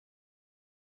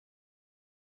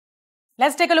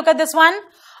Let's take a look at this one.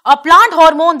 A plant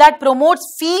hormone that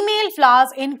promotes female flowers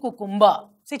in cucumber.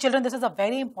 See children, this is a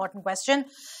very important question.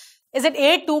 Is it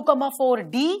A,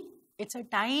 2,4, D? It's a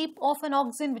type of an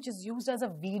auxin which is used as a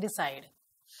weedicide.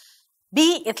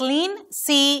 B, ethylene.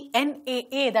 C,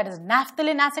 NAA, that is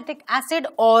naphthalene acetic acid,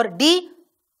 or D,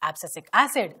 abscisic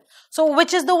acid. So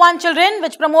which is the one children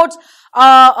which promotes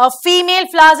female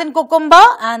flowers in cucumber?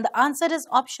 And the answer is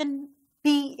option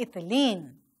B,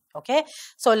 ethylene. Okay,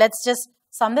 so let's just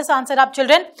sum this answer up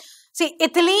children. See,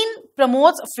 ethylene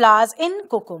promotes flowers in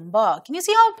cucumber. Can you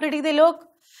see how pretty they look?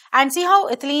 And see how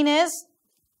ethylene is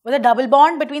with a double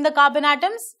bond between the carbon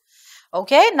atoms?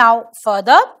 Okay, now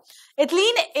further,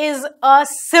 ethylene is a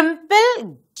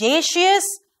simple, gaseous,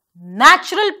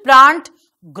 natural plant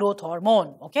growth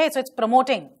hormone. Okay, so it's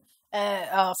promoting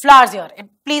flowers here.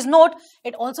 Please note,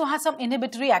 it also has some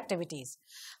inhibitory activities.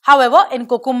 However, in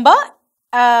cucumber,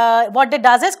 what it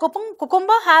does is,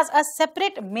 cucumber has a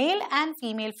separate male and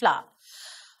female flower.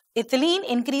 Ethylene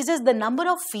increases the number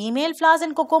of female flowers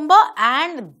in cucumber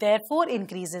and therefore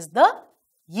increases the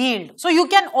yield. So you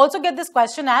can also get this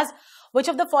question as, which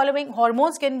of the following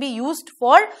hormones can be used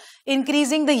for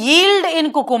increasing the yield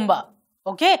in cucumber?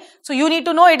 Okay, so you need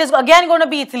to know it is again going to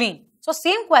be ethylene. So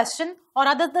same question, or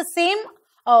rather the same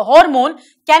hormone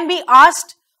can be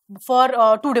asked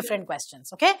for two different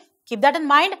questions. Okay, keep that in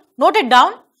mind, note it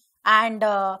down, and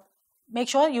make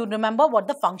sure you remember what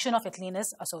the function of ethylene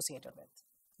is associated with.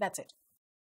 That's it.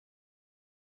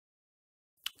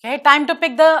 Okay, time to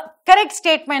pick the correct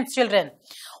statements, children.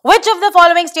 Which of the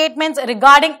following statements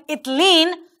regarding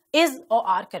ethylene is or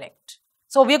are correct?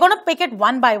 So we are going to pick it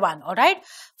one by one, alright.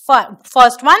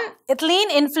 First one, ethylene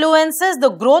influences the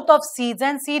growth of seeds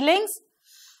and seedlings.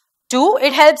 2,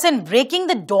 it helps in breaking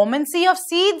the dormancy of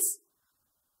seeds.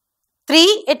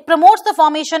 3, it promotes the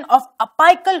formation of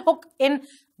apical hook in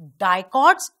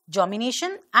dicots,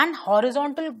 germination and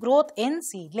horizontal growth in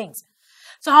seedlings.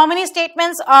 So how many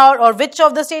statements are, or which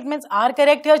of the statements are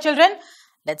correct here children?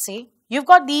 Let's see. You've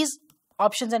got these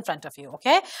options in front of you,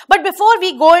 okay? But before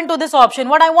we go into this option,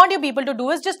 what I want you people to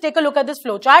do is just take a look at this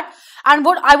flowchart, and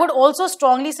I would also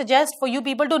strongly suggest for you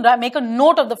people to make a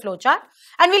note of the flowchart,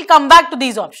 and we'll come back to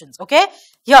these options, okay?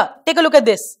 Here, take a look at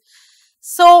this.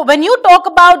 So when you talk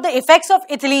about the effects of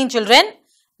ethylene children,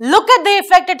 look at the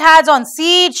effect it has on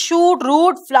seed, shoot,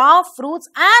 root, flower, fruits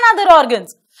and other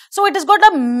organs. So it has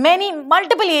got a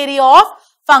multiple area of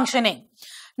functioning.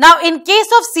 Now in case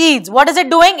of seeds, what is it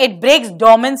doing? It breaks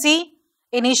dormancy,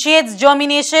 initiates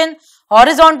germination,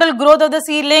 horizontal growth of the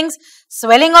seedlings,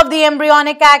 swelling of the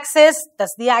embryonic axis.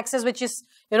 That's the axis which is,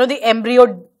 the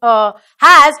embryo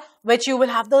has, which you will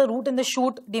have the root and the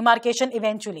shoot demarcation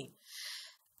eventually.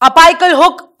 Apical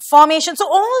hook formation. So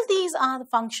all these are the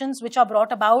functions which are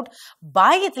brought about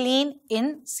by ethylene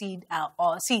in seeds.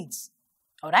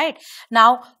 Alright.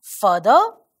 Now further,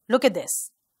 look at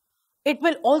this. It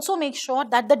will also make sure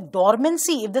that the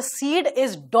dormancy, if the seed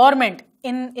is dormant,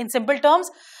 in simple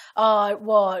terms,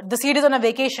 the seed is on a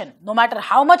vacation. No matter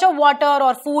how much of water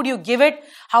or food you give it,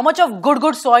 how much of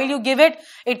good soil you give it,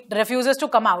 it refuses to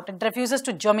come out. It refuses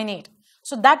to germinate.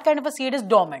 So that kind of a seed is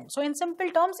dormant. So in simple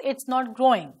terms, it's not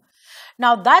growing.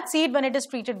 Now that seed, when it is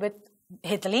treated with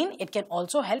ethylene, it can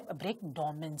also help break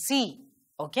dormancy.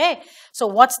 Okay. So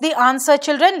what's the answer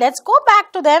children? Let's go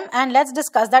back to them and let's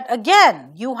discuss that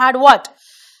again. You had what?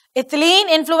 Ethylene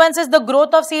influences the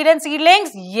growth of seed and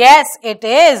seedlings? Yes, it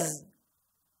is.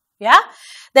 Yeah.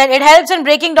 Then it helps in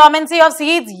breaking dormancy of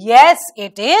seeds? Yes,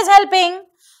 it is helping.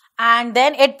 And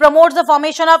then it promotes the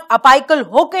formation of apical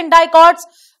hook in dicots,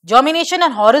 germination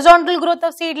and horizontal growth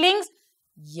of seedlings?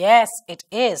 Yes, it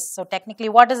is. So technically,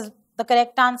 what is the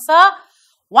correct answer?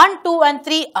 1, 2 and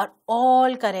 3 are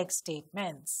all correct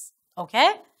statements.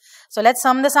 Okay. So let's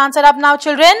sum this answer up now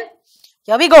children.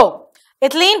 Here we go.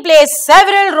 Ethylene plays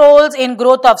several roles in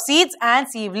growth of seeds and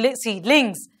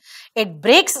seedlings. It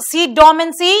breaks seed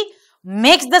dormancy,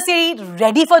 makes the seed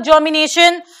ready for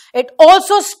germination. It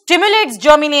also stimulates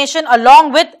germination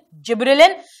along with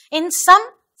gibberellin in some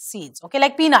seeds, okay,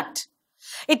 like peanut.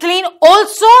 Ethylene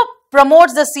also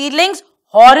promotes the seedlings'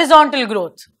 horizontal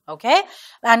growth, okay,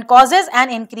 and causes an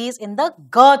increase in the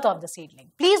girth of the seedling.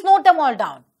 Please note them all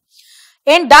down.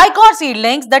 In dicot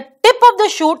seedlings, the tip of the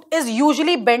shoot is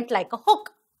usually bent like a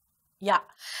hook. Yeah.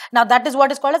 Now that is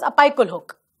what is called as apical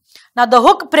hook. Now the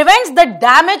hook prevents the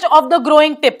damage of the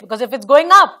growing tip, because if it's going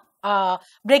up,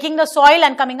 breaking the soil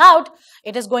and coming out,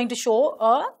 it is going to show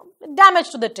damage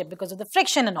to the tip because of the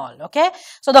friction and all. Okay.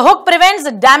 So the hook prevents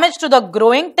the damage to the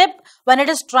growing tip when it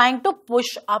is trying to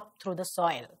push up through the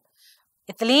soil.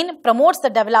 Ethylene promotes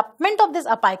the development of this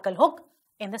apical hook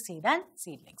in the seed and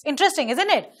seedlings. Interesting, isn't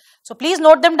it? So please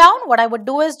note them down. What I would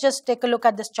do is just take a look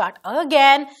at this chart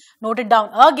again, note it down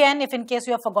again if in case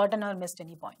you have forgotten or missed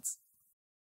any points.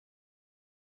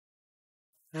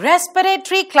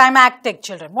 Respiratory climactic,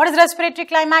 children. What is respiratory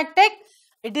climactic?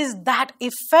 It is that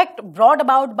effect brought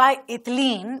about by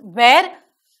ethylene where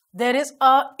there is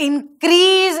an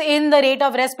increase in the rate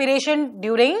of respiration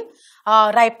during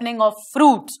ripening of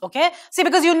fruits. Okay. See,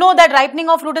 because you know that ripening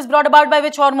of fruit is brought about by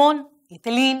which hormone?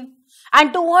 Ethylene.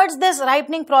 And towards this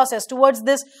ripening process, towards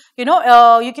this, you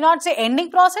cannot say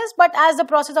ending process, but as the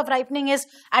process of ripening is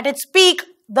at its peak,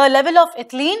 the level of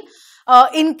ethylene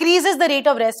increases the rate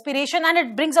of respiration and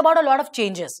it brings about a lot of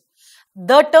changes.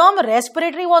 The term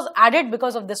respiratory was added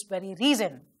because of this very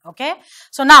reason. Okay.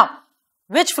 So now,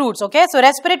 which fruits? Okay. So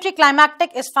respiratory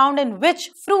climactic is found in which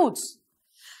fruits?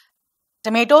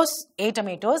 Tomatoes, A,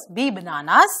 tomatoes, B,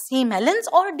 bananas, C, melons,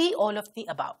 or D, all of the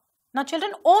above. Now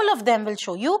children, all of them will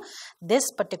show you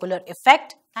this particular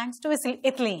effect thanks to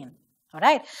ethylene.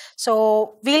 Alright,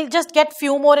 so we'll just get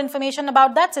few more information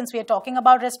about that since we are talking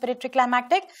about respiratory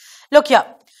climactic. Look here,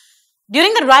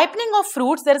 during the ripening of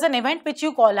fruits, there is an event which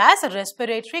you call as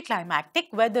respiratory climactic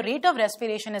where the rate of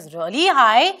respiration is really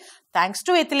high thanks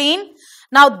to ethylene.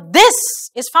 Now this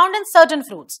is found in certain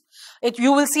fruits.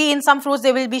 You will see in some fruits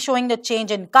they will be showing the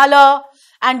change in color.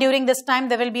 And during this time,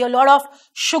 there will be a lot of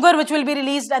sugar which will be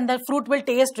released and the fruit will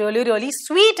taste really, really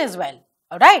sweet as well.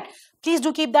 Alright. Please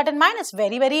do keep that in mind. It's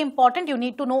very, very important. You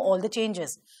need to know all the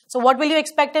changes. So what will you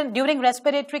expect during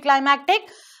respiratory climactic?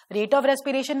 Rate of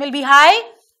respiration will be high.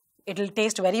 It will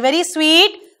taste very, very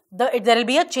sweet. There will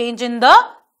be a change in the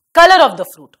color of the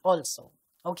fruit also.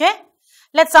 Okay.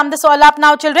 Let's sum this all up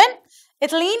now, children.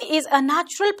 Ethylene is a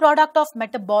natural product of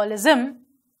metabolism.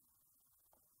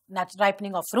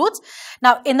 Ripening of fruits.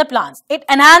 Now, in the plants, it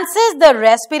enhances the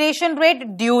respiration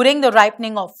rate during the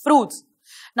ripening of fruits.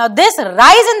 Now, this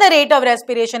rise in the rate of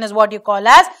respiration is what you call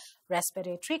as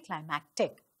respiratory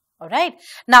climactic. Alright.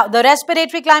 Now, the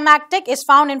respiratory climactic is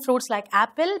found in fruits like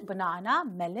apple, banana,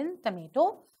 melon,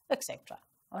 tomato, etc.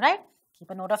 Alright. Keep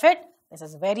a note of it. This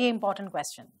is a very important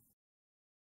question.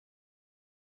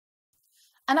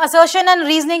 An assertion and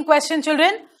reasoning question,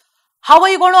 children. How are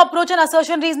you going to approach an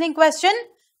assertion reasoning question?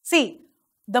 See,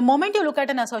 the moment you look at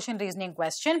an assertion reasoning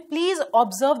question, please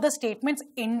observe the statements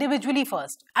individually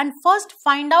first and first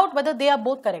find out whether they are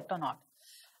both correct or not.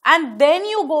 And then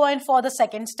you go in for the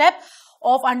second step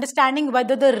of understanding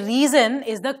whether the reason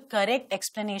is the correct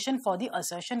explanation for the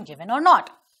assertion given or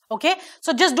not. Okay,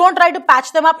 so just don't try to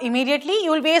patch them up immediately, you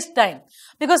will waste time.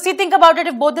 Because see, think about it,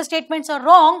 if both the statements are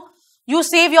wrong, you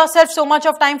save yourself so much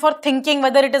of time for thinking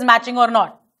whether it is matching or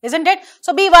not. Isn't it?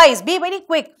 So be wise, be very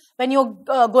quick when you're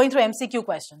going through MCQ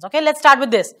questions. Okay, let's start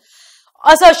with this.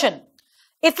 Assertion.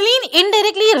 Ethylene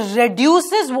indirectly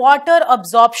reduces water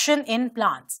absorption in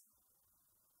plants.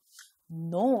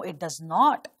 No, it does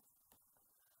not.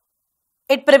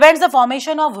 It prevents the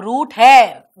formation of root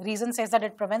hair. Reason says that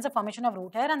it prevents the formation of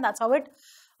root hair and that's how it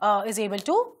is able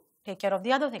to take care of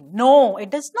the other thing. No, it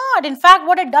does not. In fact,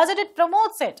 what it does is it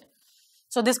promotes it.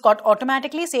 So this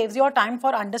automatically saves your time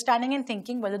for understanding and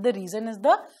thinking whether the reason is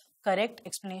the correct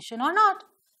explanation or not.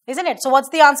 Isn't it? So what's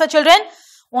the answer, children?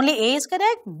 Only A is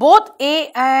correct. Both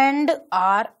A and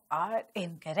R are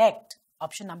incorrect.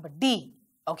 Option number D.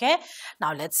 Okay.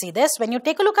 Now let's see this. When you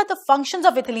take a look at the functions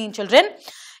of ethylene, children,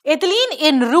 ethylene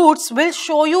in roots will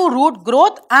show you root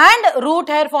growth and root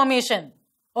hair formation.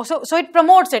 So it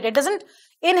promotes it. It doesn't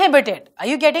inhibit it. Are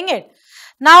you getting it?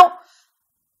 Now,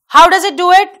 how does it do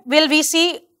it? Will we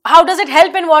see how does it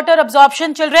help in water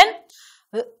absorption, children?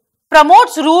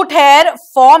 Promotes root hair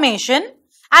formation,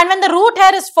 and when the root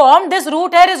hair is formed, this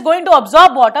root hair is going to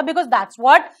absorb water because that's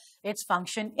what its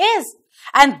function is,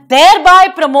 and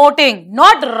thereby promoting,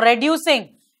 not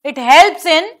reducing. It helps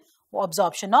in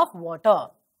absorption of water.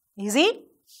 Easy?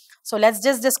 So let's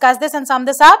just discuss this and sum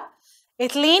this up.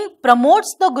 Ethylene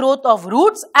promotes the growth of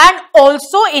roots and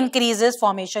also increases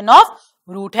formation of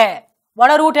root hair. What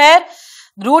are root hair?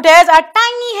 Root hairs are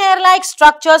tiny hair-like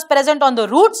structures present on the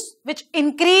roots which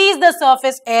increase the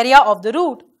surface area of the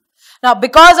root. Now,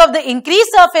 because of the increased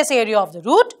surface area of the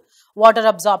root, water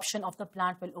absorption of the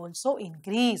plant will also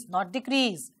increase, not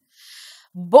decrease.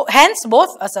 Hence,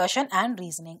 both assertion and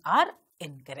reasoning are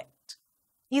incorrect.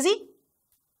 Easy?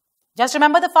 Just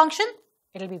remember the function.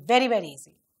 It will be very, very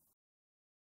easy.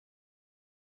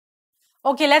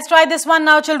 Okay, let's try this one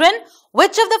now, children.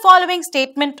 Which of the following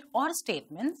statement or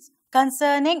statements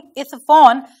concerning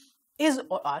ethylene is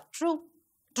or are true?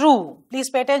 True.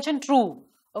 Please pay attention. True.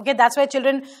 Okay, that's why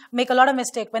children make a lot of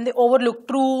mistake when they overlook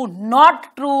true,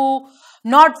 not true,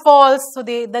 not false. So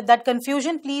that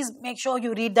confusion, please make sure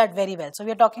you read that very well. So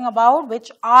we are talking about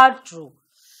which are true.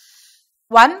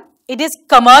 1, it is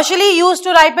commercially used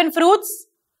to ripen fruits.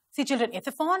 See children,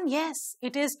 ethylene, yes,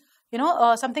 it is,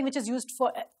 something which is used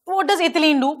for, what does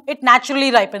ethylene do? It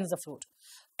naturally ripens the fruit.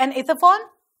 And ethylene,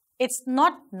 it's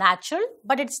not natural,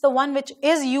 but it's the one which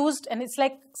is used and it's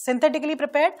like synthetically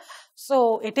prepared.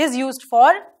 So it is used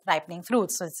for ripening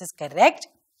fruits. So this is correct.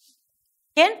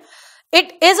 Again,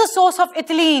 it is a source of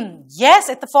ethylene. Yes,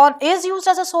 ethylene is used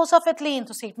as a source of ethylene.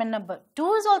 So statement number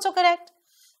 2 is also correct.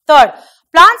 Third,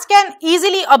 plants can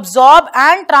easily absorb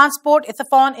and transport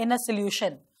ethylene in a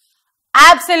solution.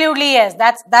 Absolutely yes.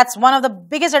 That's one of the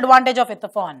biggest advantage of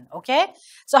ethylene. Okay.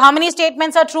 So how many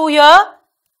statements are true here?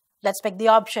 Let's pick the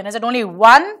option. Is it only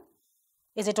 1?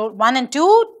 Is it 1 and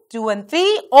 2, 2 and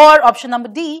 3, or option number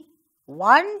D,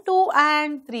 1, 2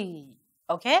 and 3?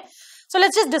 Okay. So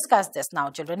let's just discuss this now,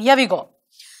 children. Here we go.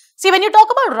 See, when you talk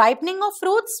about ripening of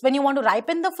fruits, when you want to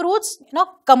ripen the fruits,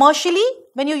 commercially,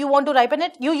 when you want to ripen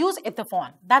it, you use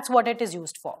ethylene. That's what it is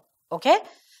used for. Okay.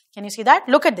 Can you see that?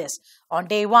 Look at this. On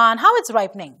day 1, how it's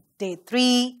ripening? Day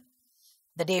 3,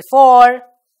 the day 4,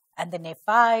 and then day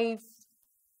 5.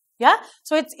 Yeah.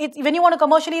 So it's when you want to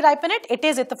commercially ripen it, it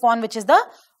is ethylene which is the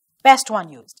best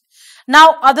one used.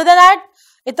 Now, other than that,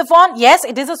 ethylene, yes,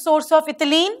 it is a source of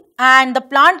ethylene, and the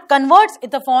plant converts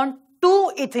ethylene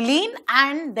to ethylene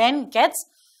and then gets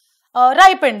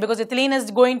ripened, because ethylene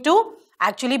is going to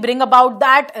actually bring about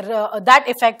that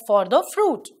effect for the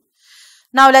fruit.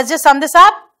 Now, let's just sum this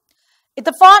up.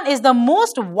 Ethylene is the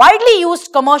most widely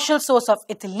used commercial source of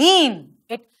ethylene.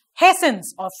 It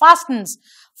hastens or fastens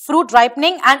fruit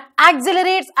ripening and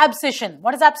accelerates abscission.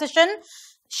 What is abscission?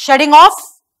 Shedding off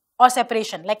or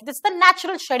separation. Like it's the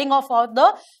natural shedding off or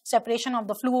the separation of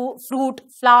the fruit,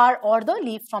 flower or the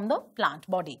leaf from the plant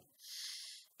body.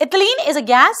 Ethylene is a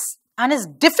gas and is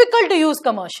difficult to use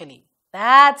commercially.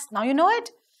 Now you know it.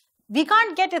 We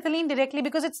can't get ethylene directly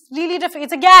because it's really difficult.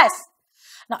 It's a gas.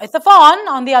 Now ethylene,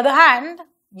 on the other hand,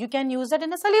 you can use it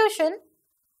in a solution.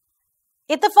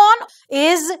 Ethylene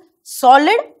is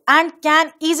solid and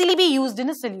can easily be used in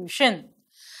a solution.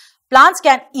 Plants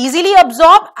can easily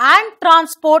absorb and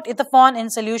transport ethylene in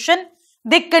solution.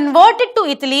 They convert it to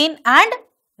ethylene and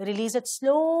release it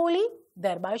slowly,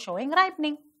 thereby showing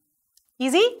ripening.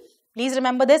 Easy? Please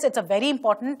remember this. It's a very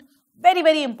important,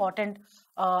 very important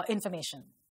information.